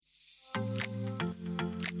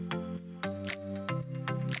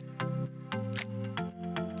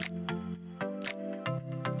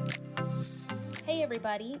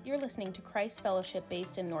everybody. You're listening to Cries Fellowship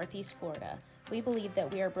based in Northeast Florida. We believe that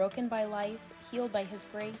we are broken by life, healed by His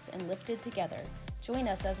grace, and lifted together. Join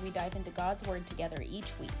us as we dive into God's Word together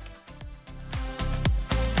each week.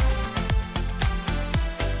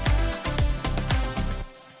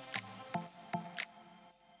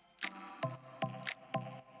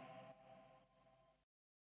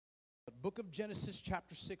 Book of Genesis,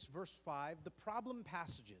 chapter 6, verse 5, the problem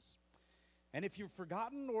passages. And if you've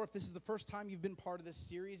forgotten, or if this is the first time you've been part of this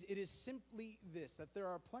series, it is simply this, that there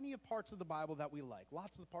are plenty of parts of the Bible that we like,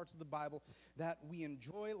 lots of the parts of the Bible that we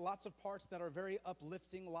enjoy, lots of parts that are very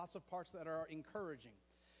uplifting, lots of parts that are encouraging.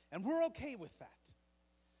 And we're okay with that.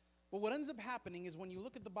 But what ends up happening is when you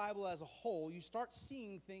look at the Bible as a whole, you start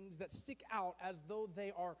seeing things that stick out as though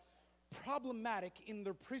they are problematic in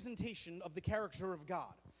their presentation of the character of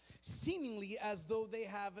God, seemingly as though they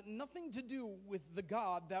have nothing to do with the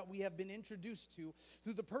God that we have been introduced to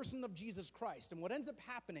through the person of Jesus Christ. And what ends up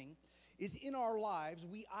happening is in our lives,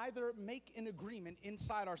 we either make an agreement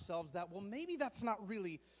inside ourselves that, well, maybe that's not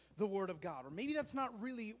really the Word of God, or maybe that's not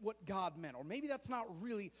really what God meant, or maybe that's not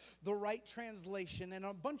really the right translation, and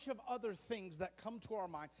a bunch of other things that come to our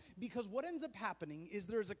mind, because what ends up happening is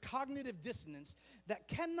there's a cognitive dissonance that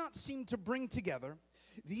cannot seem to bring together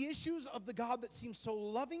the issues of the God that seems so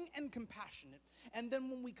loving and compassionate, and then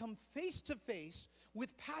when we come face to face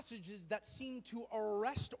with passages that seem to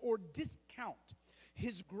arrest or discount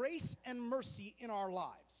His grace and mercy in our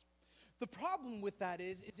lives. The problem with that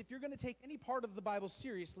is if you're going to take any part of the Bible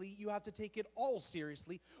seriously, you have to take it all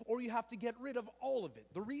seriously, or you have to get rid of all of it.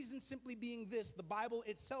 The reason simply being this, the Bible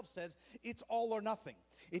itself says it's all or nothing.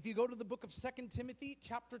 If you go to the book of 2 Timothy,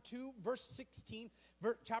 chapter 2, verse 16,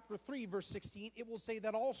 chapter 3, verse 16, it will say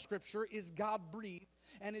that all Scripture is God-breathed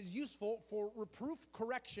and is useful for reproof,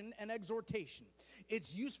 correction, and exhortation.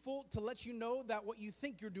 It's useful to let you know that what you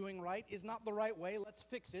think you're doing right is not the right way. Let's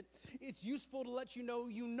fix it. It's useful to let you know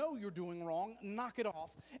you're doing wrong. Knock it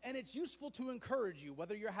off. And it's useful to encourage you,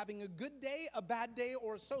 whether you're having a good day, a bad day,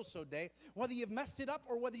 or a so-so day, whether you've messed it up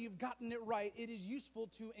or whether you've gotten it right, it is useful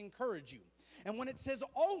to encourage you. And when it says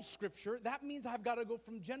all Scripture, that means I've got to go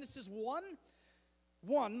from Genesis 1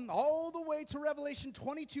 all the way to Revelation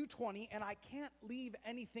 22:20, and I can't leave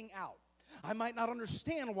anything out. I might not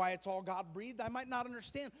understand why it's all God-breathed. I might not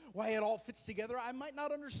understand why it all fits together. I might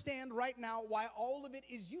not understand right now why all of it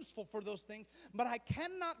is useful for those things, but I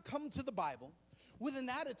cannot come to the Bible with an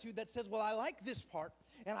attitude that says, well, I like this part,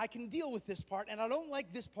 and I can deal with this part, and I don't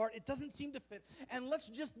like this part, it doesn't seem to fit, and let's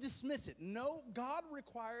just dismiss it. No, God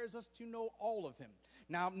requires us to know all of Him.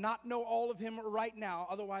 Now, not know all of Him right now,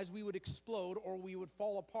 otherwise we would explode or we would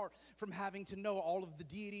fall apart from having to know all of the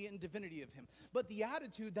deity and divinity of Him. But the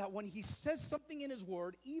attitude that when He says something in His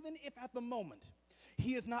Word, even if at the moment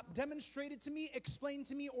He has not demonstrated to me, explained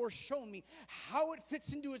to me, or shown me how it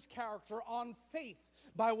fits into His character on faith,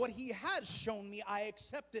 by what He has shown me, I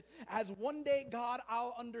accept it as one day, God,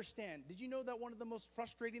 I'll understand. Did you know that one of the most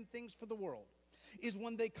frustrating things for the world is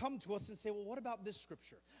when they come to us and say, well, what about this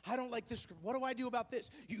Scripture? I don't like this Scripture. What do I do about this?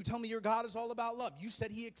 You tell me your God is all about love. You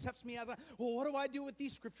said He accepts me as I. Well, what do I do with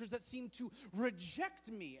these Scriptures that seem to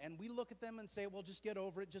reject me? And we look at them and say, well, just get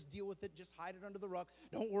over it. Just deal with it. Just hide it under the rug.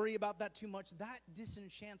 Don't worry about that too much. That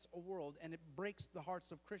disenchants a world, and it breaks the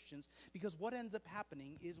hearts of Christians, because what ends up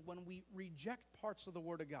happening is when we reject parts of the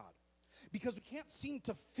Word of God, because we can't seem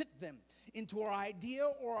to fit them into our idea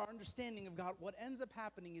or our understanding of God, what ends up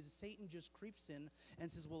happening is Satan just creeps in and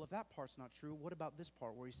says, well, if that part's not true, what about this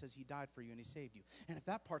part where He says He died for you and He saved you? And if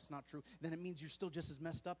that part's not true, then it means you're still just as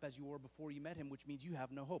messed up as you were before you met Him, which means you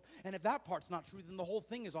have no hope. And if that part's not true, then the whole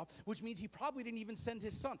thing is off, which means He probably didn't even send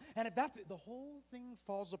His Son. And if that's it, the whole thing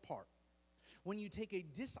falls apart. When you take a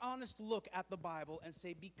dishonest look at the Bible and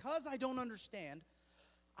say, because I don't understand,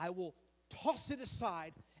 I will toss it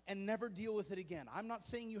aside and never deal with it again. I'm not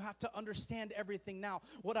saying you have to understand everything now.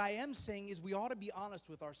 What I am saying is we ought to be honest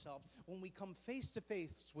with ourselves when we come face to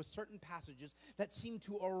face with certain passages that seem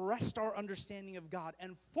to arrest our understanding of God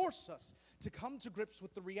and force us to come to grips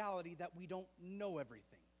with the reality that we don't know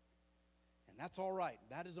everything. And that's all right.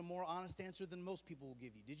 That is a more honest answer than most people will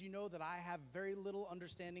give you. Did you know that I have very little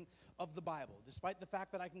understanding of the Bible, despite the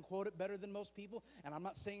fact that I can quote it better than most people? And I'm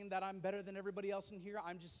not saying that I'm better than everybody else in here.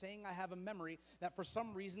 I'm just saying I have a memory that for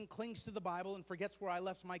some reason clings to the Bible and forgets where I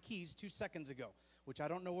left my keys 2 seconds ago, which I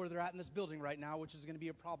don't know where they're at in this building right now, which is going to be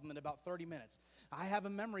a problem in about 30 minutes. I have a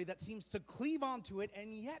memory that seems to cleave onto it,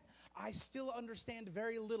 and yet I still understand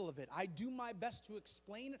very little of it. I do my best to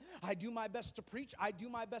explain it. I do my best to preach. I do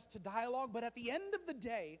my best to dialogue. But at the end of the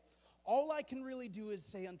day, all I can really do is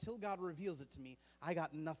say, until God reveals it to me, I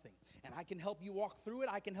got nothing. And I can help you walk through it.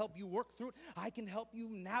 I can help you work through it. I can help you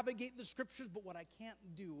navigate the scriptures. But what I can't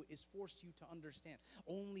do is force you to understand.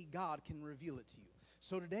 Only God can reveal it to you.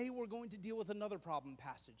 So today we're going to deal with another problem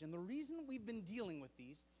passage. And the reason we've been dealing with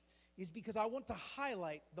these is because I want to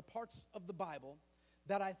highlight the parts of the Bible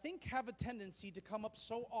that I think have a tendency to come up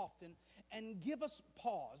so often and give us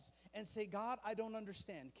pause and say, God, I don't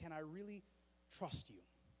understand. Can I really trust you?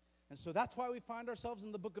 And so that's why we find ourselves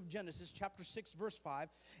in the book of Genesis, chapter 6, verse 5.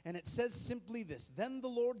 And it says simply this: Then the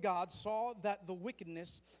Lord God saw that the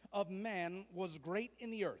wickedness of man was great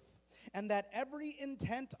in the earth, and that every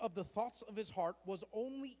intent of the thoughts of his heart was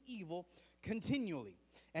only evil continually.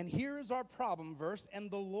 And here is our problem verse: And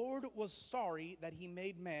the Lord was sorry that he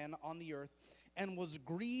made man on the earth, and was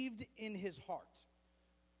grieved in his heart.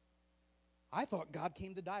 I thought God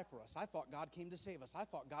came to die for us. I thought God came to save us. I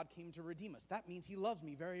thought God came to redeem us. That means he loves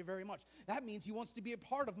me very, very much. That means he wants to be a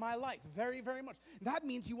part of my life very, very much. That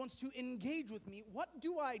means he wants to engage with me. What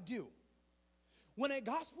do I do when a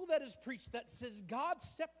gospel that is preached that says God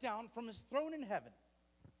stepped down from his throne in heaven,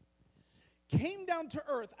 came down to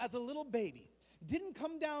earth as a little baby, didn't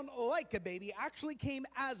come down like a baby, actually came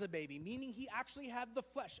as a baby, meaning he actually had the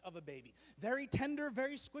flesh of a baby. Very tender,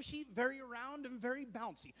 very squishy, very round, and very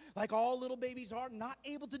bouncy. Like all little babies are, not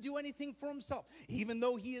able to do anything for himself. Even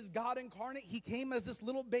though he is God incarnate, he came as this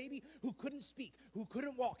little baby who couldn't speak, who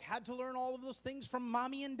couldn't walk, had to learn all of those things from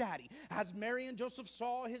mommy and daddy. As Mary and Joseph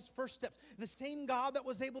saw his first steps, the same God that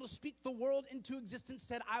was able to speak the world into existence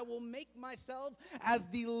said, I will make myself as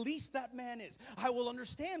the least that man is. I will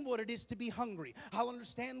understand what it is to be hungry. I'll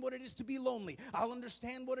understand what it is to be lonely. I'll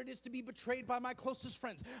understand what it is to be betrayed by my closest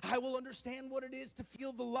friends. I will understand what it is to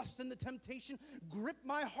feel the lust and the temptation grip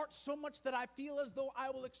my heart so much that I feel as though I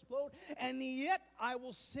will explode, and yet I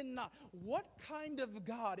will sin not. What kind of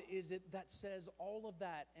God is it that says all of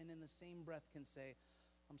that and in the same breath can say,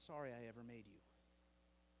 I'm sorry I ever made you?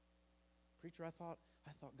 Preacher, I thought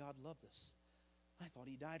God loved us. I thought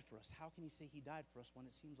he died for us. How can he say he died for us when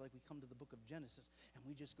it seems like we come to the book of Genesis and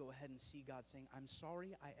we just go ahead and see God saying, I'm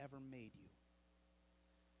sorry I ever made you?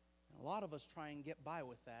 And a lot of us try and get by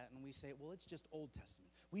with that, and we say, well, it's just Old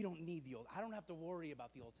Testament. We don't need the Old. I don't have to worry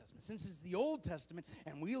about the Old Testament. Since it's the Old Testament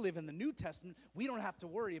and we live in the New Testament, we don't have to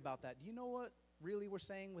worry about that. Do you know what really we're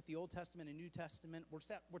saying with the Old Testament and New Testament?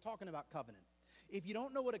 We're talking about covenant. If you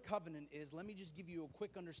don't know what a covenant is, let me just give you a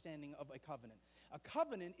quick understanding of a covenant. A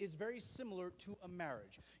covenant is very similar to a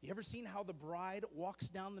marriage. You ever seen how the bride walks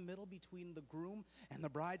down the middle between the groom and the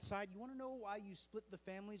bride's side? You want to know why you split the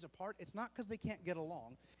families apart? It's not because they can't get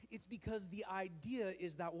along. It's because the idea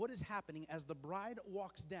is that what is happening as the bride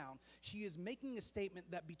walks down, she is making a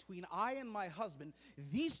statement that between I and my husband,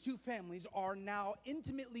 these two families are now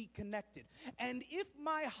intimately connected. And if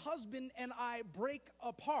my husband and I break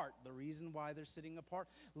apart, the reason why they're sitting apart,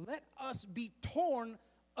 let us be torn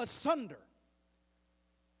asunder.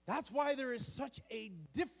 That's why there is such a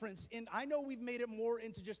difference in, I know we've made it more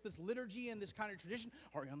into just this liturgy and this kind of tradition.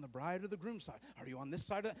 Are you on the bride or the groom side? Are you on this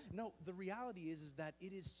side of that? No, the reality is that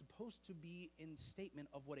it is supposed to be in statement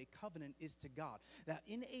of what a covenant is to God. That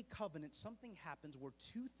in a covenant, something happens where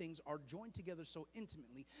two things are joined together so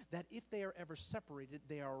intimately that if they are ever separated,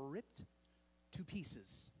 they are ripped to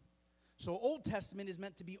pieces. So Old Testament is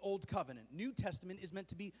meant to be Old Covenant. New Testament is meant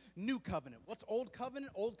to be New Covenant. What's Old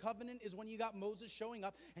Covenant? Old Covenant is when you got Moses showing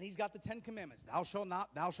up and he's got the 10 Commandments. Thou shalt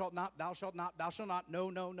not, thou shalt not, thou shalt not, thou shalt not,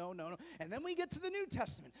 no, no, no, no, no. And then we get to the New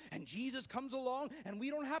Testament and Jesus comes along and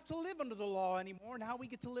we don't have to live under the law anymore. Now we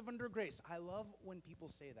get to live under grace. I love when people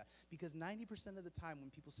say that, because 90% of the time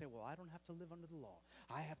when people say, well, I don't have to live under the law,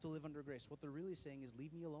 I have to live under grace, what they're really saying is,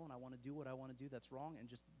 leave me alone. I want to do what I want to do that's wrong, and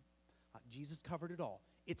just Jesus covered it all.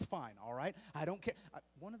 It's fine, all right? I don't care.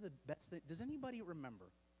 One of the best things, does anybody remember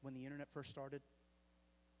when the internet first started?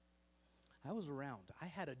 I was around. I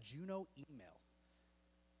had a Juno email.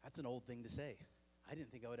 That's an old thing to say. I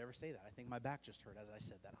didn't think I would ever say that. I think my back just hurt as I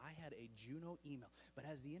said that. I had a Juno email. But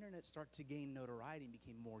as the internet started to gain notoriety and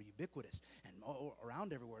became more ubiquitous and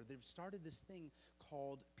around everywhere, they've started this thing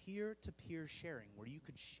called peer-to-peer sharing, where you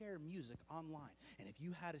could share music online. And if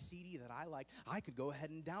you had a CD that I liked, I could go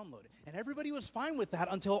ahead and download it. And everybody was fine with that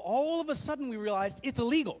until all of a sudden we realized it's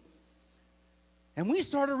illegal. And we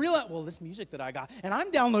started to realize, well, this music that I got, and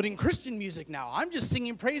I'm downloading Christian music now. I'm just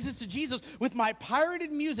singing praises to Jesus with my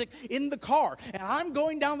pirated music in the car. And I'm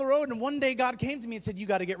going down the road, and one day God came to me and said, you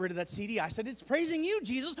got to get rid of that CD. I said, it's praising you,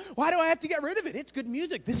 Jesus. Why do I have to get rid of it? It's good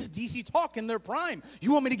music. This is DC Talk in their prime.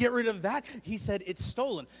 You want me to get rid of that? He said, it's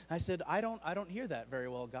stolen. I said, I don't hear that very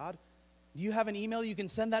well, God. Do you have an email you can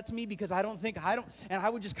send that to me? Because I don't, and I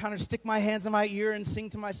would just kind of stick my hands in my ear and sing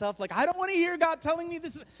to myself, like, I don't want to hear God telling me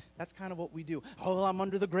this. That's kind of what we do. Oh, well, I'm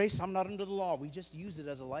under the grace, I'm not under the law. We just use it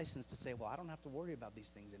as a license to say, well, I don't have to worry about these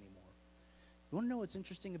things anymore. You want to know what's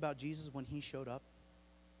interesting about Jesus when he showed up?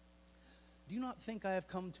 Do not think I have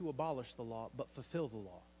come to abolish the law, but fulfill the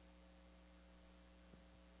law.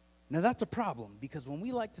 Now, that's a problem, because when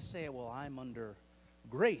we like to say, well, I'm under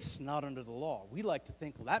grace, not under the law, we like to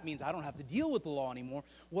think, well, that means I don't have to deal with the law anymore.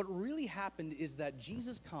 What really happened is that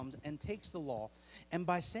Jesus comes and takes the law, and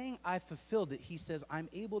by saying I fulfilled it, he says, I'm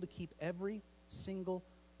able to keep every single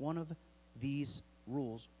one of these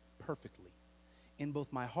rules perfectly in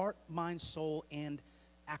both my heart, mind, soul, and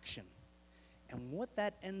action. And what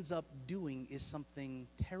that ends up doing is something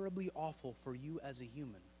terribly awful for you as a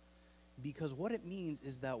human. Because what it means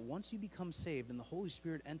is that once you become saved and the Holy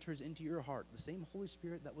Spirit enters into your heart, the same Holy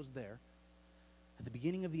Spirit that was there at the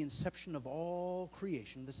beginning of the inception of all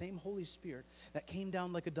creation, the same Holy Spirit that came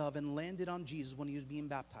down like a dove and landed on Jesus when he was being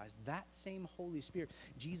baptized, that same Holy Spirit,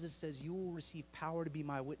 Jesus says, you will receive power to be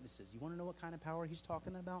my witnesses. You want to know what kind of power he's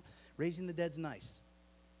talking about? Raising the dead's nice.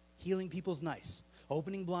 Healing people's nice.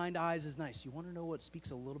 Opening blind eyes is nice. You want to know what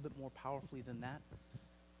speaks a little bit more powerfully than that?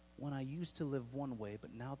 When I used to live one way,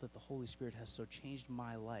 but now that the Holy Spirit has so changed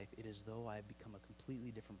my life, it is as though I have become a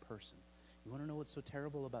completely different person. You want to know what's so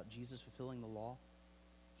terrible about Jesus fulfilling the law?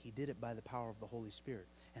 He did it by the power of the Holy Spirit.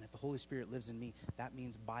 And if the Holy Spirit lives in me, that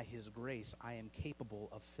means by his grace, I am capable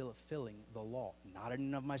of fulfilling the law. Not in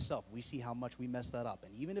and of myself. We see how much we mess that up.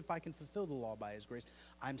 And even if I can fulfill the law by his grace,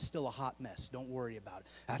 I'm still a hot mess. Don't worry about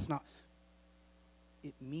it.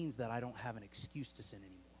 It means that I don't have an excuse to sin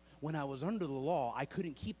anymore. When I was under the law, I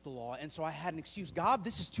couldn't keep the law, and so I had an excuse. God,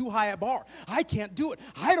 this is too high a bar. I can't do it.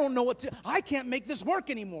 I don't know I can't make this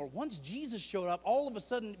work anymore. Once Jesus showed up, all of a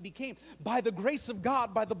sudden it became, by the grace of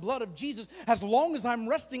God, by the blood of Jesus, as long as I'm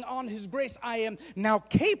resting on his grace, I am now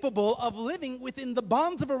capable of living within the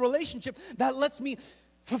bonds of a relationship that lets me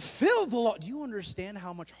fulfill the law. Do you understand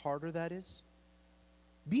how much harder that is?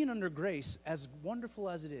 Being under grace, as wonderful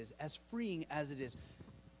as it is, as freeing as it is,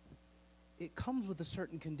 it comes with a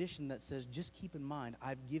certain condition that says, just keep in mind,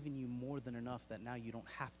 I've given you more than enough that now you don't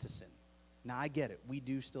have to sin. Now, I get it. We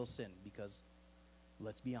do still sin because,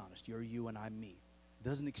 let's be honest, you're you and I'm me.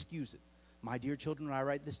 Doesn't excuse it. My dear children, I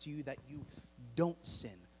write this to you that you don't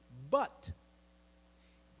sin. But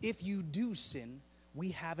if you do sin, we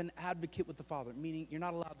have an advocate with the Father, meaning you're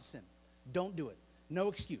not allowed to sin. Don't do it. No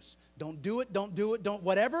excuse. Don't do it, don't,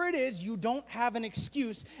 whatever it is, you don't have an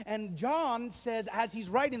excuse. And John says, as he's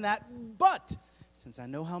writing that, but since I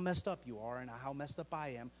know how messed up you are and how messed up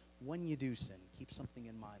I am, when you do sin, keep something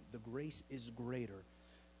in mind. The grace is greater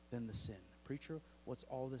than the sin. Preacher, what's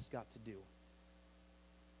all this got to do?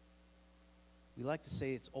 We like to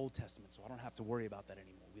say it's Old Testament, so I don't have to worry about that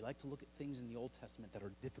anymore. We like to look at things in the Old Testament that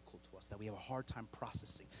are difficult to us, that we have a hard time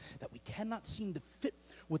processing, that we cannot seem to fit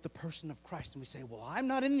with the person of Christ. And we say, well, I'm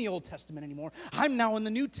not in the Old Testament anymore. I'm now in the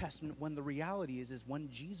New Testament. When the reality is when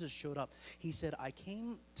Jesus showed up, he said, I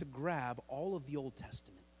came to grab all of the Old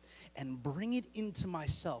Testament and bring it into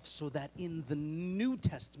myself so that in the New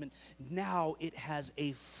Testament, now it has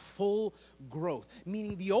a full growth.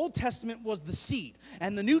 Meaning the Old Testament was the seed,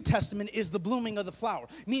 and the New Testament is the blooming of the flower.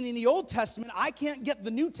 Meaning the Old Testament, I can't get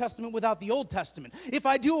the New Testament without the Old Testament. If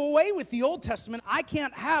I do away with the Old Testament, I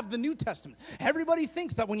can't have the New Testament. Everybody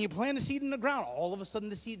thinks that when you plant a seed in the ground, all of a sudden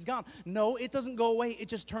the seed's gone. No, it doesn't go away. It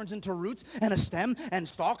just turns into roots and a stem and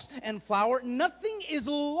stalks and flower. Nothing is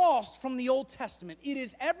lost from the Old Testament. It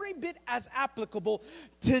is every bit as applicable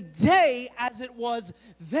today as it was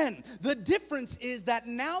then. The difference is that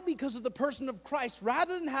now, because of the person of Christ,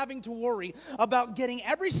 rather than having to worry about getting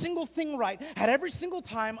every single thing right at every single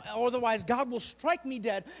time, otherwise God will strike me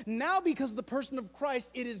dead, now because of the person of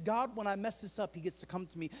Christ, it is God, when I mess this up, he gets to come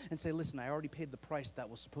to me and say, listen, I already paid the price that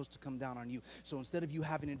was supposed to come down on you. So instead of you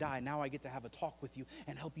having to die, now I get to have a talk with you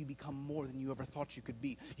and help you become more than you ever thought you could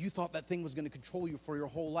be. You thought that thing was going to control you for your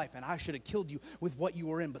whole life, and I should have killed you with what you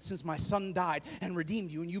were in. But since my son died and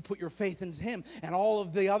redeemed you, and you put your faith in him and all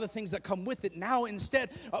of the other things that come with it, now instead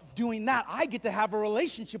of doing that, I get to have a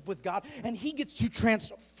relationship with God, and he gets to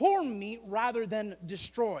transform me rather than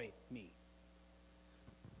destroy me.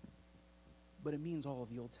 But it means all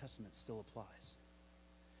of the Old Testament still applies.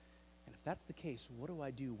 And if that's the case, what do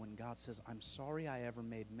I do when God says, I'm sorry I ever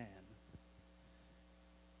made man?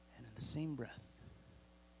 And in the same breath,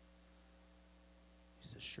 he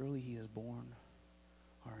says, surely he has borne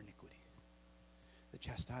our iniquity. The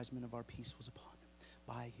chastisement of our peace was upon him.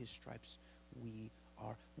 By his stripes we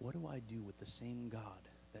are. What do I do with the same God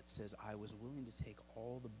that says, I was willing to take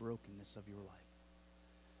all the brokenness of your life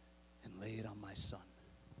and lay it on my son.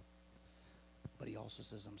 But he also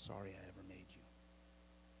says, I'm sorry I ever made you.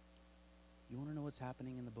 You want to know what's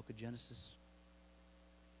happening in the book of Genesis?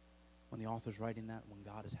 When the author's writing that, when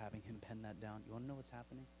God is having him pen that down, you want to know what's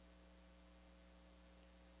happening?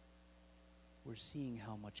 We're seeing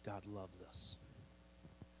how much God loves us.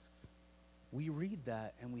 We read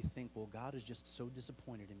that and we think, well, God is just so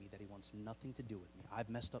disappointed in me that he wants nothing to do with me. I've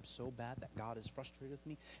messed up so bad that God is frustrated with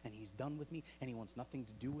me and he's done with me and he wants nothing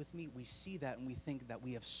to do with me. We see that and we think that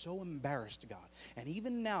we have so embarrassed God. And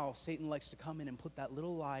even now, Satan likes to come in and put that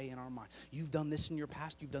little lie in our mind. You've done this in your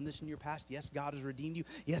past. You've done this in your past. Yes, God has redeemed you.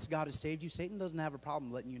 Yes, God has saved you. Satan doesn't have a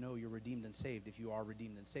problem letting you know you're redeemed and saved if you are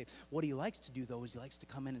redeemed and saved. What he likes to do, though, is he likes to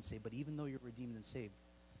come in and say, but even though you're redeemed and saved,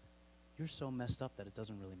 you're so messed up that it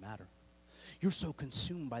doesn't really matter. You're so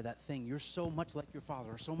consumed by that thing. You're so much like your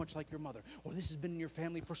father or so much like your mother, or this has been in your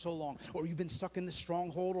family for so long, or you've been stuck in this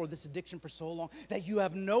stronghold or this addiction for so long that you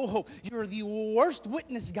have no hope. You're the worst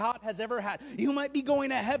witness God has ever had. You might be going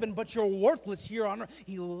to heaven, but you're worthless here on earth.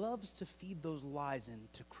 He loves to feed those lies in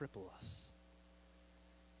to cripple us.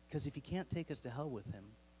 Because if he can't take us to hell with him,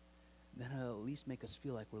 then he'll at least make us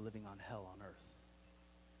feel like we're living on hell on earth.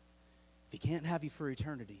 If he can't have you for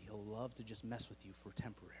eternity, he'll love to just mess with you for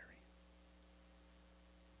temporary.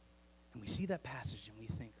 And we see that passage and we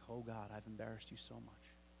think, oh God, I've embarrassed you so much.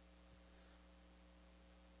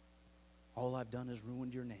 All I've done is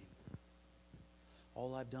ruined your name.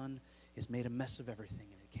 All I've done is made a mess of everything,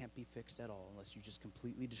 and it can't be fixed at all unless you just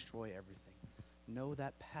completely destroy everything. No,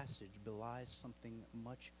 that passage belies something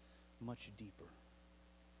much, much deeper.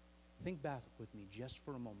 Think back with me just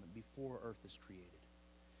for a moment before earth is created.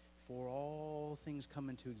 Before all things come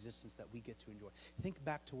into existence that we get to enjoy. Think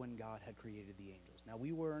back to when God had created the angels. Now,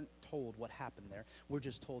 we weren't told what happened there. We're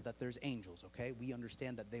just told that there's angels, okay? We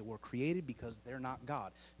understand that they were created because they're not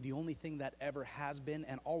God. The only thing that ever has been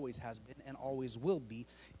and always will be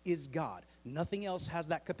is God. Nothing else has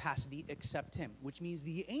that capacity except him, which means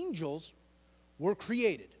the angels were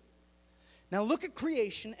created. Now, look at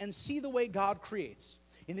creation and see the way God creates.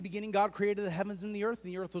 In the beginning, God created the heavens and the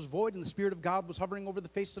earth was void, and the Spirit of God was hovering over the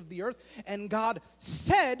face of the earth. And God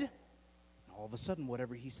said, and all of a sudden,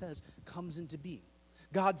 whatever he says comes into being.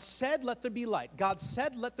 God said, let there be light. God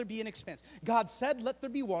said, let there be an expanse. God said, let there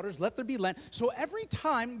be waters, let there be land. So every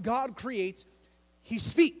time God creates, he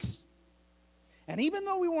speaks. And even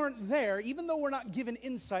though we weren't there, even though we're not given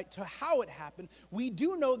insight to how it happened, we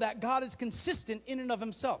do know that God is consistent in and of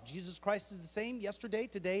himself. Jesus Christ is the same yesterday,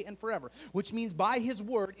 today, and forever, which means by his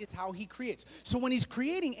word is how he creates. So when he's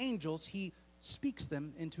creating angels, he speaks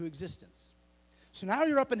them into existence. So now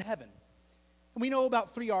you're up in heaven. And we know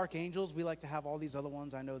about 3 archangels. We like to have all these other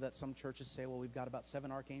ones. I know that some churches say, well, we've got about 7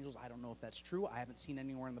 archangels. I don't know if that's true. I haven't seen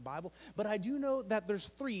anywhere in the Bible. But I do know that there's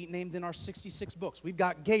 3 named in our 66 books. We've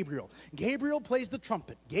got Gabriel. Gabriel plays the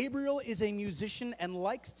trumpet. Gabriel is a musician and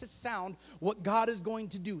likes to sound what God is going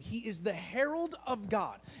to do. He is the herald of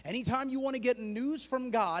God. Anytime you want to get news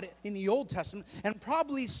from God in the Old Testament, and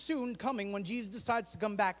probably soon coming when Jesus decides to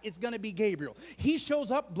come back, it's going to be Gabriel. He shows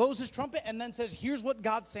up, blows his trumpet, and then says, here's what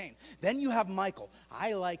God's saying. Then you have Michael.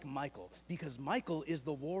 I like Michael because Michael is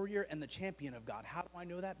the warrior and the champion of God. How do I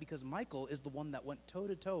know that? Because Michael is the one that went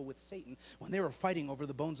toe-to-toe with Satan when they were fighting over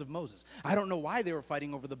the bones of Moses. I don't know why they were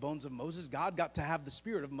fighting over the bones of Moses. God got to have the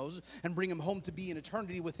spirit of Moses and bring him home to be in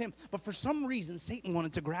eternity with him. But for some reason, Satan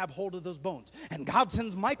wanted to grab hold of those bones. And God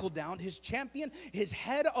sends Michael down, his champion, his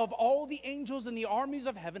head of all the angels and the armies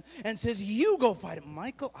of heaven, and says, you go fight him.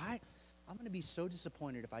 Michael, I'm going to be so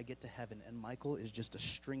disappointed if I get to heaven and Michael is just a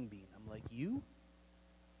string bean. I'm like, you?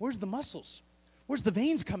 Where's the muscles? Where's the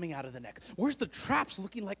veins coming out of the neck? Where's the traps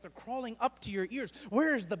looking like they're crawling up to your ears?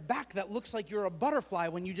 Where is the back that looks like you're a butterfly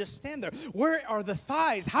when you just stand there? Where are the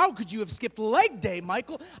thighs? How could you have skipped leg day,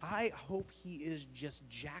 Michael? I hope he is just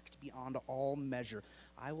jacked beyond all measure.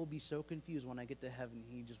 I will be so confused when I get to heaven.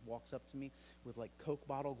 He just walks up to me with like Coke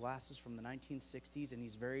bottle glasses from the 1960s, and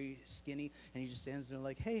he's very skinny, and he just stands there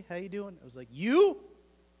like, hey, how you doing? I was like, you're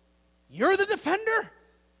the defender?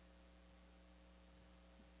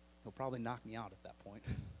 He'll probably knock me out at that point.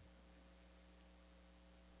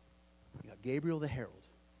 You got Gabriel the herald,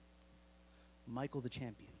 Michael the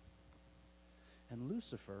champion, and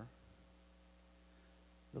Lucifer,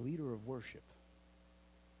 the leader of worship.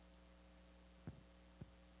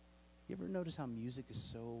 You ever notice how music is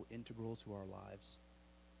so integral to our lives?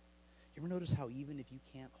 You ever notice how even if you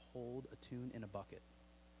can't hold a tune in a bucket,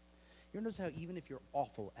 you ever notice how even if you're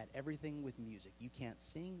awful at everything with music, you can't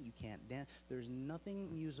sing, you can't dance, there's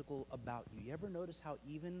nothing musical about you. You ever notice how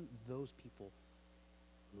even those people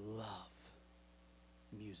love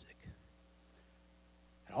music?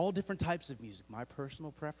 And all different types of music. My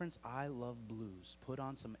personal preference, I love blues. Put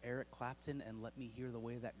on some Eric Clapton and let me hear the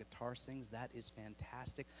way that guitar sings. That is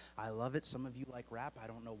fantastic. I love it. Some of you like rap. I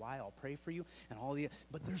don't know why. I'll pray for you.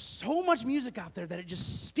 But there's so much music out there that it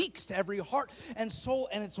just speaks to every heart and soul,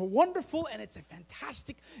 and it's wonderful, and it's a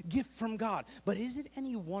fantastic gift from God. But is it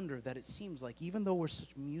any wonder that it seems like, even though we're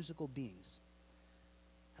such musical beings,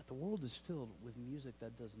 that the world is filled with music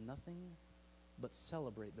that does nothing but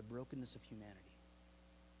celebrate the brokenness of humanity?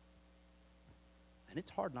 And it's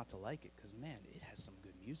hard not to like it because, man, it has some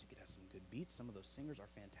good music. It has some good beats. Some of those singers are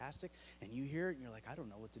fantastic. And you hear it and you're like, I don't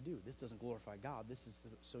know what to do. This doesn't glorify God. This is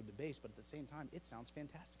so debased. But at the same time, it sounds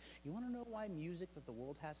fantastic. You want to know why music that the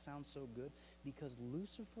world has sounds so good? Because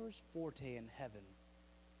Lucifer's forte in heaven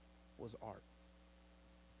was art.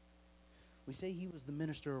 We say he was the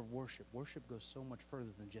minister of worship. Worship goes so much further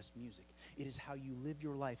than just music. It is how you live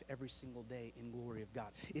your life every single day in glory of God.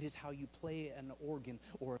 It is how you play an organ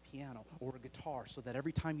or a piano or a guitar so that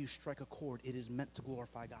every time you strike a chord, it is meant to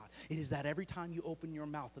glorify God. It is that every time you open your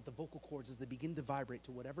mouth, that the vocal cords, as they begin to vibrate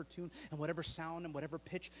to whatever tune and whatever sound and whatever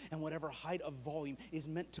pitch and whatever height of volume is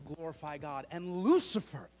meant to glorify God. And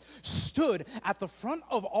Lucifer stood at the front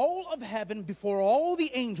of all of heaven before all the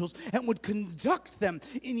angels and would conduct them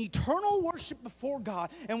in eternal worship before God.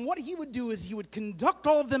 And what he would do is he would conduct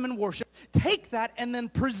all of them in worship, take that, and then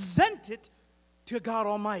present it to God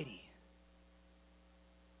Almighty.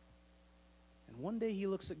 And one day he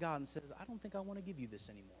looks at God and says, I don't think I want to give you this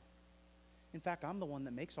anymore. In fact, I'm the one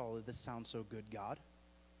that makes all of this sound so good, God.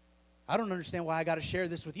 I don't understand why I got to share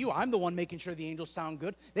this with you. I'm the one making sure the angels sound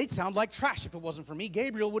good. They'd sound like trash if it wasn't for me.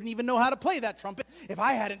 Gabriel wouldn't even know how to play that trumpet if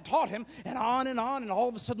I hadn't taught him. And on, and all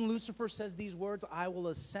of a sudden Lucifer says these words, I will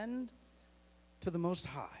ascend to the Most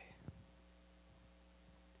High.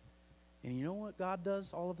 And you know what God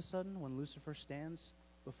does all of a sudden when Lucifer stands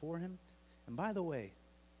before him? And by the way,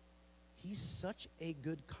 he's such a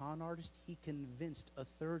good con artist, he convinced a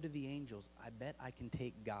third of the angels, I bet I can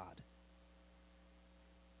take God.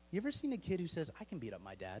 You ever seen a kid who says, I can beat up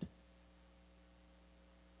my dad?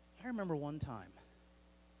 I remember one time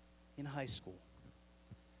in high school,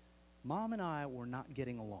 Mom and I were not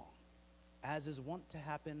getting along, as is wont to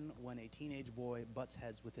happen when a teenage boy butts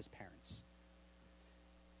heads with his parents.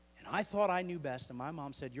 And I thought I knew best, and my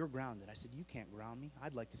mom said, you're grounded. I said, you can't ground me.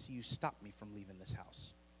 I'd like to see you stop me from leaving this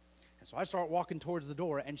house. And so I start walking towards the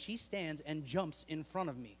door, and she stands and jumps in front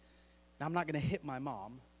of me. Now, I'm not going to hit my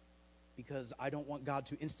mom because I don't want God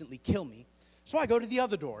to instantly kill me. So I go to the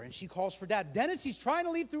other door, and she calls for Dad. Dennis, he's trying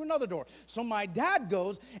to leave through another door. So my dad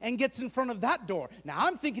goes and gets in front of that door. Now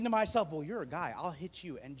I'm thinking to myself, well, you're a guy. I'll hit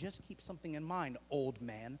you. And just keep something in mind, old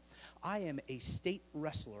man. I am a state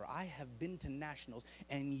wrestler. I have been to nationals,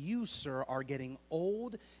 and you, sir, are getting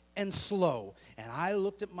old and slow. And I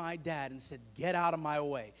looked at my dad and said, get out of my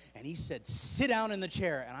way. And he said, sit down in the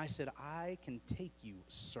chair. And I said, I can take you,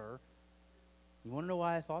 sir. You want to know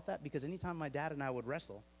why I thought that? Because anytime my dad and I would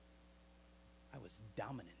wrestle, I was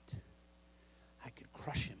dominant. I could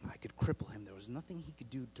crush him. I could cripple him. There was nothing he could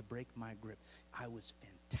do to break my grip. I was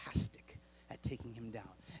fantastic at taking him down.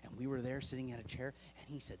 And we were there sitting at a chair, and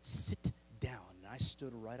he said, sit down. And I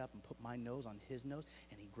stood right up and put my nose on his nose,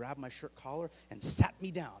 and he grabbed my shirt collar and sat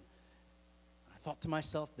me down. I thought to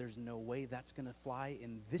myself, there's no way that's going to fly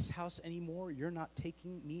in this house anymore. You're not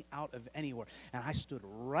taking me out of anywhere. And I stood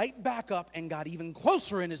right back up and got even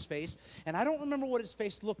closer in his face. And I don't remember what his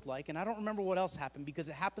face looked like, and I don't remember what else happened because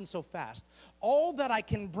it happened so fast. All that I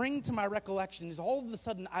can bring to my recollection is all of a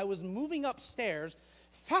sudden I was moving upstairs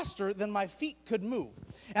faster than my feet could move.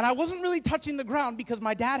 And I wasn't really touching the ground because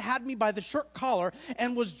my dad had me by the shirt collar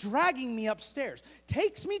and was dragging me upstairs.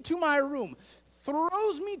 Takes me to my room,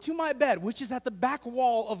 throws me to my bed, which is at the back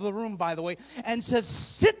wall of the room, by the way, and says,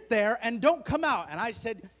 sit there and don't come out. And I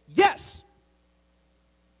said, yes.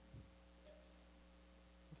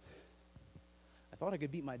 I thought I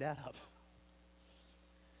could beat my dad up.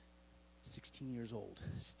 16 years old,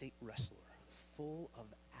 state wrestler, full of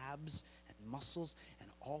abs and muscles and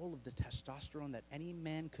all of the testosterone that any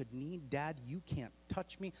man could need. Dad, you can't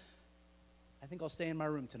touch me. I think I'll stay in my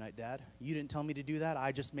room tonight, Dad. You didn't tell me to do that.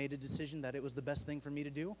 I just made a decision that it was the best thing for me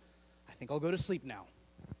to do. I think I'll go to sleep now.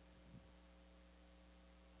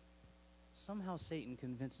 Somehow Satan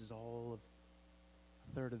convinces all of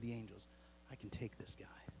a third of the angels, I can take this guy.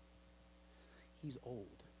 He's old.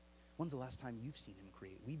 When's the last time you've seen him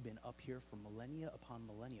create? We've been up here for millennia upon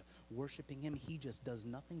millennia, worshiping him. He just does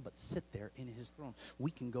nothing but sit there in his throne. We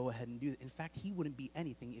can go ahead and do that. In fact, he wouldn't be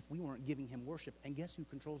anything if we weren't giving him worship. And guess who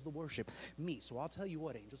controls the worship? Me. So I'll tell you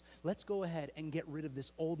what, angels, let's go ahead and get rid of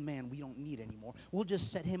this old man we don't need anymore. We'll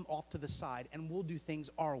just set him off to the side, and we'll do things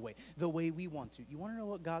our way, the way we want to. You want to know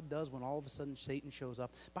what God does when all of a sudden Satan shows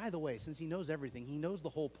up? By the way, since he knows everything, he knows the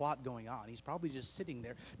whole plot going on. He's probably just sitting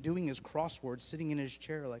there doing his crosswords, sitting in his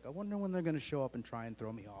chair like, I wonder when they're going to show up and try and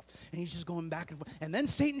throw me off. And he's just going back and forth. And then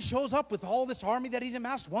Satan shows up with all this army that he's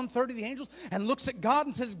amassed, 1/3 of the angels, and looks at God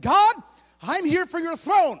and says, God, I'm here for your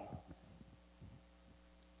throne.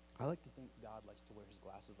 I like to think God likes to wear his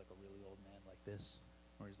glasses like a really old man like this.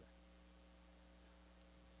 Where is that?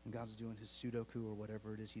 And God's doing his Sudoku or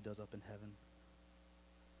whatever it is he does up in heaven.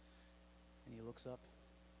 And he looks up,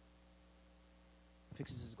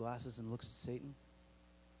 fixes his glasses and looks at Satan.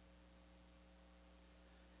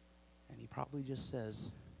 And he probably just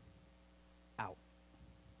says, out.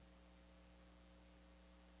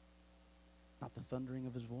 Not the thundering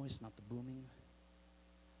of his voice, not the booming,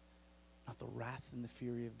 not the wrath and the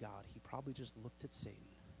fury of God. He probably just looked at Satan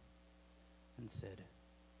and said,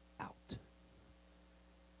 out.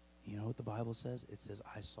 You know what the Bible says? It says,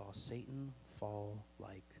 I saw Satan fall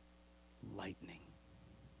like lightning.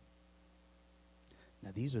 Now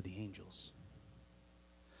these are the angels.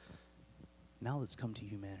 Now let's come to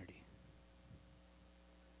humanity.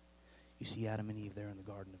 You see Adam and Eve there in the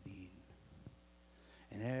Garden of Eden.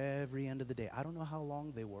 And every end of the day, I don't know how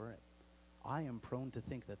long they were. I am prone to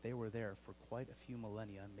think that they were there for quite a few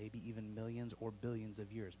millennia, maybe even millions or billions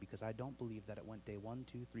of years, because I don't believe that it went day 1,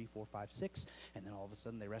 2, 3, 4, 5, 6, and then all of a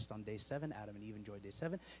sudden they rest on day 7. Adam and Eve enjoy day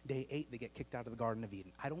 7. Day 8, they get kicked out of the Garden of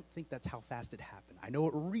Eden. I don't think that's how fast it happened. I know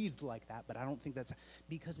it reads like that, but I don't think that's,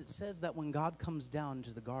 because it says that when God comes down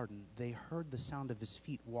into the garden, they heard the sound of his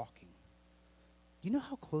feet walking. Do you know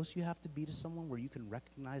how close you have to be to someone where you can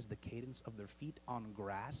recognize the cadence of their feet on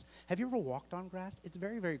grass? Have you ever walked on grass? It's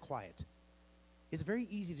very, very quiet. It's very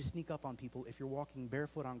easy to sneak up on people if you're walking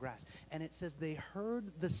barefoot on grass. And it says they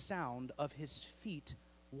heard the sound of his feet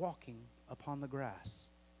walking upon the grass.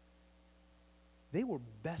 They were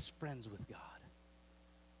best friends with God.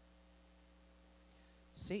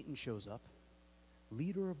 Satan shows up,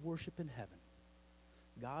 leader of worship in heaven.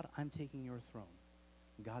 God, I'm taking your throne.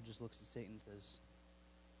 God just looks at Satan and says,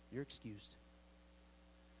 you're excused.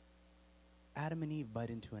 Adam and Eve bite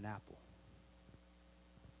into an apple.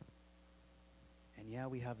 And yeah,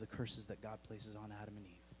 we have the curses that God places on Adam and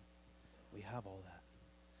Eve. We have all that.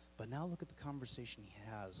 But now look at the conversation he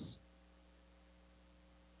has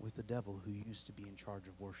with the devil who used to be in charge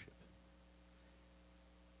of worship.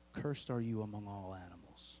 Cursed are you among all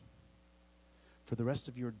animals. For the rest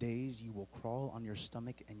of your days you will crawl on your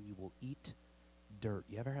stomach and you will eat dirt.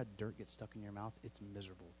 You ever had dirt get stuck in your mouth? It's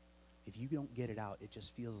miserable. If you don't get it out, it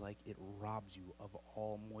just feels like it robs you of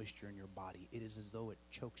all moisture in your body. It is as though it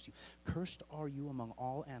chokes you. Cursed are you among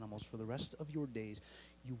all animals. For the rest of your days,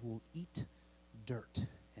 you will eat dirt.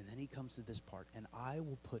 And then he comes to this part. And I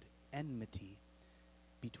will put enmity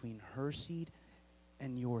between her seed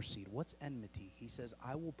and your seed. What's enmity? He says,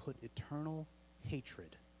 I will put eternal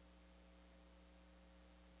hatred.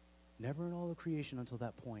 Never in all of creation until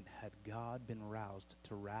that point had God been roused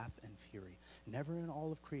to wrath and fury. Never in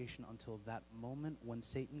all of creation until that moment when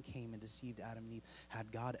Satan came and deceived Adam and Eve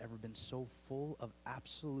had God ever been so full of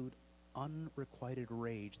absolute unrequited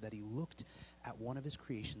rage that he looked at one of his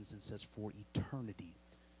creations and says, for eternity,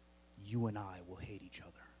 you and I will hate each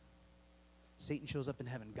other. Satan shows up in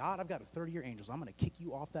heaven. God, I've got 30 angels. I'm going to kick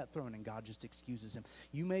you off that throne. And God just excuses him.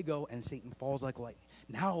 You may go, and Satan falls like lightning.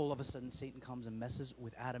 Now all of a sudden Satan comes and messes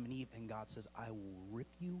with Adam and Eve. And God says, I will rip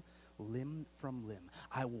you limb from limb.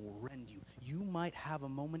 I will rend you. You might have a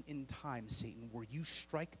moment in time, Satan, where you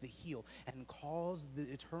strike the heel and cause the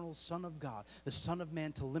eternal Son of God, the Son of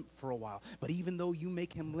Man, to limp for a while. But even though you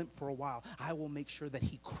make him limp for a while, I will make sure that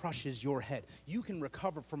he crushes your head. You can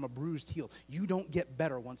recover from a bruised heel. You don't get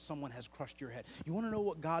better once someone has crushed your head. You want to know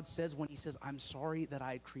what God says when he says, I'm sorry that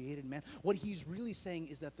I created man? What he's really saying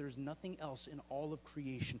is that there's nothing else in all of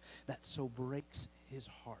creation that so breaks his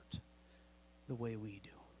heart the way we do.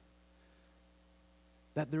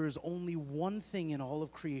 That there is only one thing in all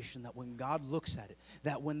of creation that when God looks at it,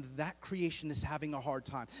 that when that creation is having a hard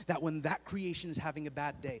time, that when that creation is having a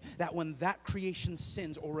bad day, that when that creation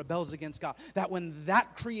sins or rebels against God, that when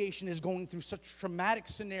that creation is going through such traumatic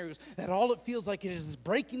scenarios that all it feels like it is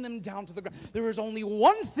breaking them down to the ground, there is only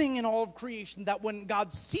one thing in all of creation that when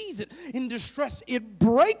God sees it in distress, it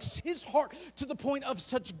breaks his heart to the point of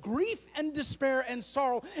such grief and despair and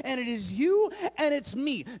sorrow, and it is you and it's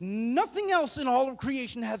me. Nothing else in all of creation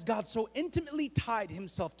creation has God so intimately tied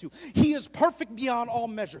himself to. He is perfect beyond all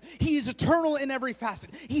measure. He is eternal in every facet.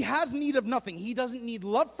 He has need of nothing. He doesn't need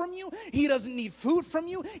love from you. He doesn't need food from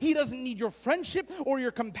you. He doesn't need your friendship or your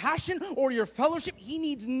compassion or your fellowship. He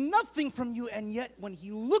needs nothing from you. And yet when he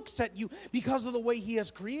looks at you, because of the way he has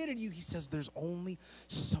created you, he says, there's only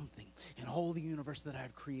something in all the universe that I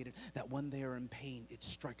have created that when they are in pain, it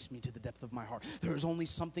strikes me to the depth of my heart. There is only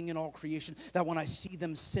something in all creation that when I see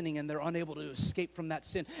them sinning and they're unable to escape from that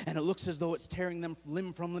sin, and it looks as though it's tearing them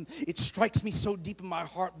limb from limb, it strikes me so deep in my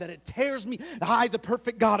heart that it tears me, I, the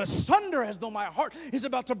perfect God, asunder, as though my heart is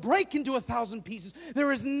about to break into 1,000 pieces.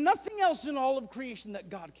 There is nothing else in all of creation that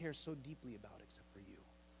God cares so deeply about except for you.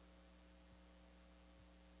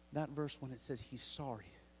 That verse, when it says he's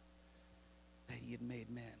sorry that he had made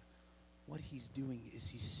man, what he's doing is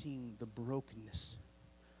he's seeing the brokenness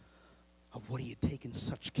of what he had taken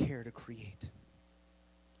such care to create.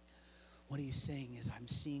 What he's saying is, I'm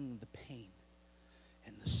seeing the pain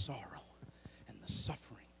and the sorrow and the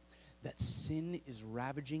suffering that sin is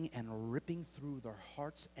ravaging and ripping through their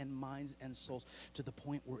hearts and minds and souls to the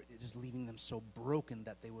point where it is leaving them so broken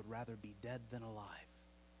that they would rather be dead than alive,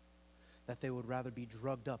 that they would rather be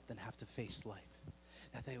drugged up than have to face life,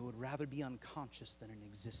 that they would rather be unconscious than in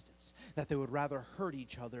existence, that they would rather hurt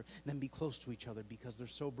each other than be close to each other because they're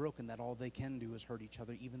so broken that all they can do is hurt each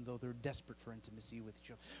other even though they're desperate for intimacy with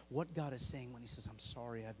each other. What God is saying when he says, I'm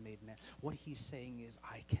sorry I've made man, what he's saying is,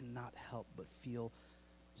 I cannot help but feel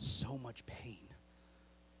so much pain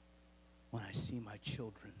when I see my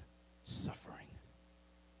children suffering.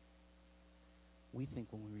 We think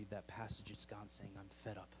when we read that passage, it's God saying, I'm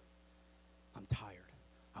fed up, I'm tired,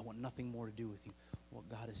 I want nothing more to do with you. What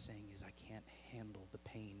God is saying is, I can't handle the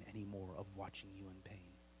pain anymore of watching you in pain.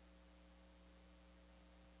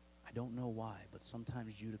 I don't know why, but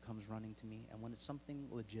sometimes Judah comes running to me, and when it's something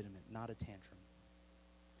legitimate, not a tantrum.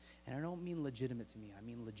 And I don't mean legitimate to me, I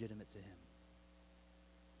mean legitimate to him.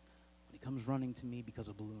 When he comes running to me because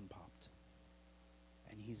a balloon popped,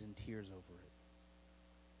 and he's in tears over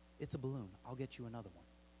it. It's a balloon, I'll get you another one.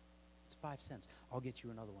 It's 5 cents. I'll get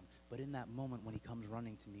you another one. But in that moment when he comes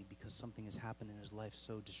running to me because something has happened in his life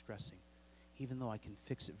so distressing, even though I can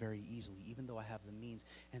fix it very easily, even though I have the means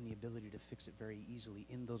and the ability to fix it very easily,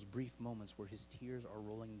 in those brief moments where his tears are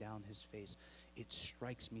rolling down his face, it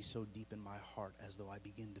strikes me so deep in my heart as though I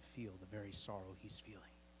begin to feel the very sorrow he's feeling.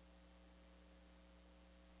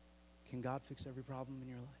 Can God fix every problem in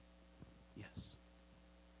your life? Yes.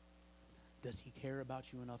 Does he care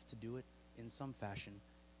about you enough to do it in some fashion?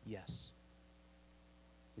 Yes.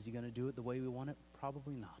 Is he going to do it the way we want it?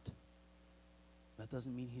 Probably not. That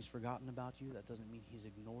doesn't mean he's forgotten about you. That doesn't mean he's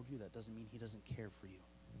ignored you. That doesn't mean he doesn't care for you.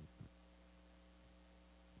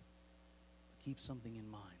 But keep something in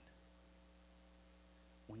mind.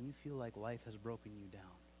 When you feel like life has broken you down,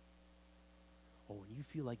 or when you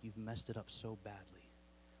feel like you've messed it up so badly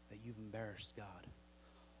that you've embarrassed God,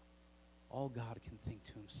 all God can think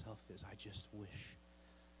to himself is, I just wish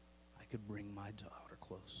I could bring my daughter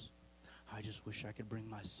close. I just wish I could bring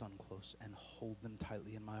my son close and hold them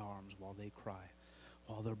tightly in my arms while they cry,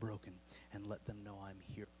 while they're broken, and let them know I'm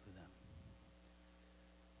here for them.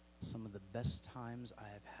 Some of the best times I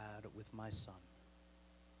have had with my son,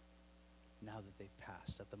 now that they've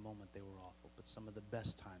passed, at the moment they were awful, but some of the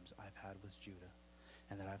best times I've had with Judah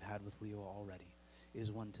and that I've had with Leo already is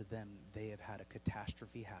when to them they have had a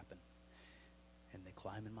catastrophe happen and they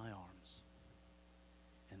climb in my arms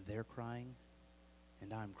and they're crying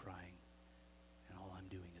and I'm crying and all I'm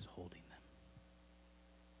doing is holding them.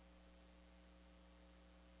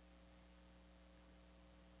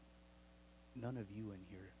 None of you in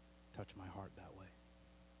here touch my heart that way.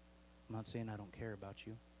 I'm not saying I don't care about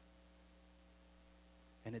you.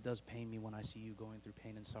 And it does pain me when I see you going through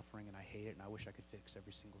pain and suffering, and I hate it, and I wish I could fix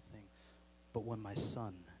every single thing. But when my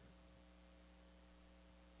son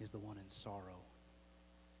is the one in sorrow,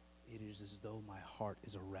 it is as though my heart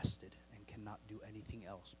is arrested and cannot do anything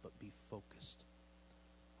else but be focused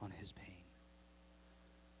on his pain.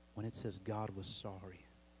 When it says God was sorry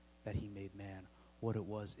that he made man, what it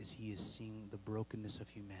was is he is seeing the brokenness of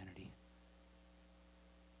humanity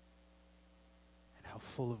and how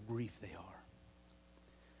full of grief they are.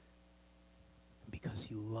 Because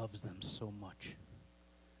he loves them so much.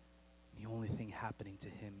 The only thing happening to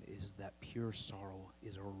him is that pure sorrow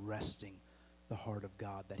is arresting the heart of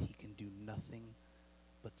God, that he can do nothing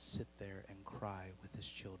but sit there and cry with his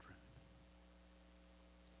children.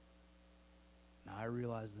 Now I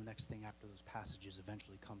realize the next thing after those passages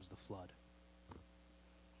eventually comes the flood.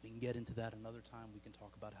 We can get into that another time. We can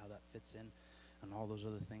talk about how that fits in. and all those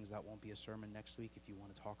other things. That won't be a sermon next week. If you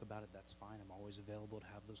want to talk about it, that's fine. I'm always available to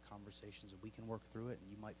have those conversations, and we can work through it, and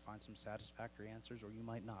you might find some satisfactory answers, or you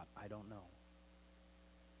might not. I don't know.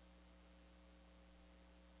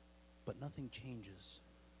 But nothing changes.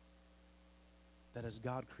 That as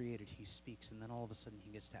God created, he speaks, and then all of a sudden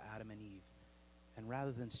he gets to Adam and Eve. And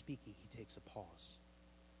rather than speaking, he takes a pause.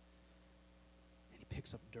 And he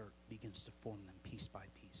picks up dirt, begins to form them piece by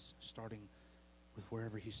piece, starting with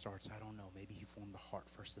wherever he starts. I don't know. Maybe he formed the heart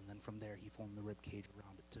first, and then from there he formed the rib cage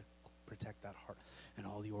around it to protect that heart and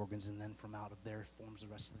all the organs, and then from out of there forms the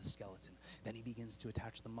rest of the skeleton. Then he begins to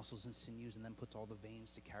attach the muscles and sinews, and then puts all the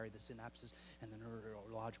veins to carry the synapses and the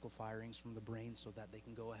neurological firings from the brain so that they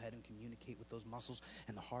can go ahead and communicate with those muscles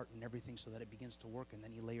and the heart and everything so that it begins to work. And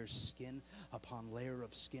then he layers skin upon layer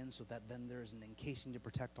of skin so that then there's an encasing to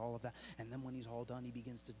protect all of that. And then when he's all done, he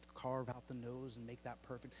begins to carve out the nose and make that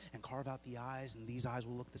perfect, and carve out the eyes, and these eyes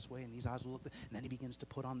will look this way and these eyes will look and then he begins to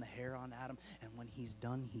put on the hair on Adam, and when he's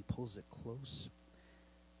done, he pulls it close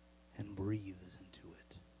and breathes into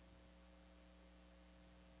it.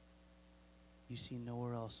 You see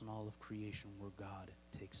nowhere else in all of creation where God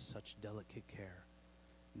takes such delicate care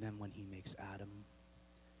than when he makes Adam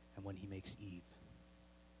and when he makes Eve.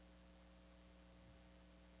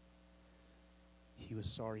 He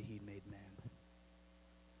was sorry he'd made man.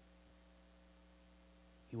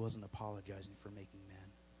 He wasn't apologizing for making man.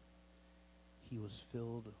 He was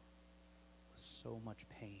filled with so much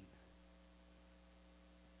pain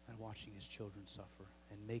and watching his children suffer.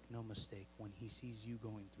 And make no mistake, when he sees you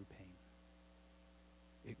going through pain,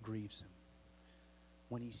 it grieves him.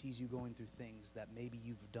 When he sees you going through things that maybe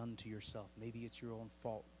you've done to yourself, maybe it's your own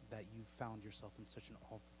fault that you found yourself in such an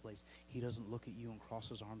awful place, he doesn't look at you and cross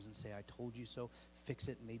his arms and say, I told you so, fix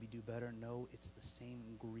it, maybe do better. No, it's the same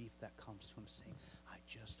grief that comes to him saying, I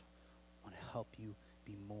just want to help you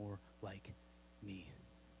be more like me.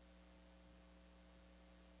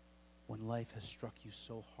 When life has struck you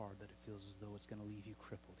so hard that it feels as though it's going to leave you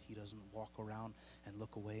crippled, he doesn't walk around and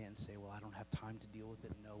look away and say, well, I don't have time to deal with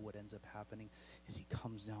it. No, what ends up happening is he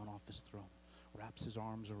comes down off his throne, wraps his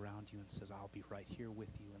arms around you and says, I'll be right here with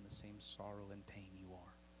you in the same sorrow and pain you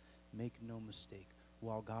are. Make no mistake,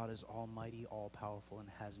 while God is almighty, all-powerful, and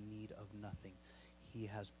has need of nothing, he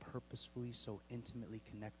has purposefully so intimately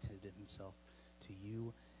connected himself to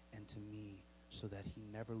you and to me so that he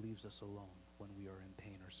never leaves us alone when we are in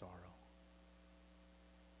pain or sorrow.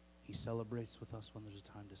 He celebrates with us when there's a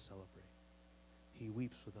time to celebrate. He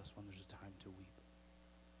weeps with us when there's a time to weep.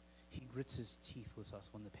 He grits his teeth with us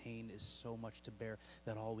when the pain is so much to bear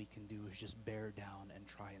that all we can do is just bear down and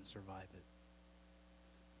try and survive it.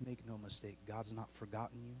 Make no mistake, God's not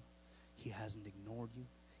forgotten you. He hasn't ignored you.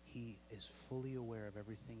 He is fully aware of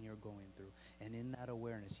everything you're going through. And in that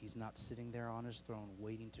awareness, he's not sitting there on his throne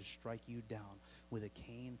waiting to strike you down with a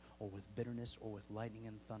cane or with bitterness or with lightning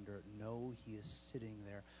and thunder. No, he is sitting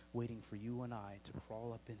there waiting for you and I to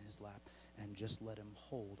crawl up in his lap and just let him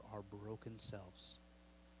hold our broken selves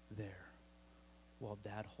there while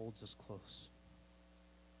Dad holds us close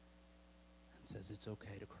and says, it's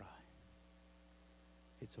okay to cry.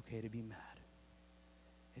 It's okay to be mad.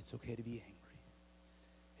 It's okay to be angry.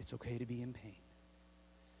 It's okay to be in pain.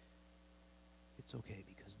 It's okay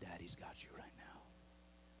because Daddy's got you right now.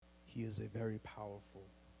 He is a very powerful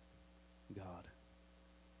God.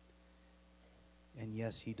 And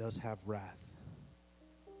yes, he does have wrath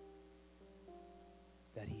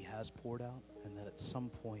that he has poured out, and that at some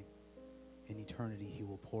point in eternity he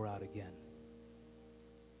will pour out again.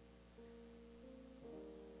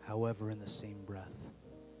 However, in the same breath,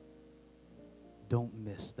 don't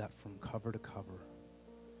miss that from cover to cover,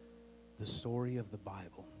 the story of the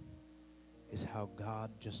Bible is how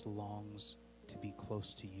God just longs to be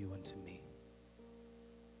close to you and to me.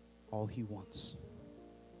 All he wants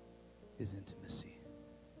is intimacy.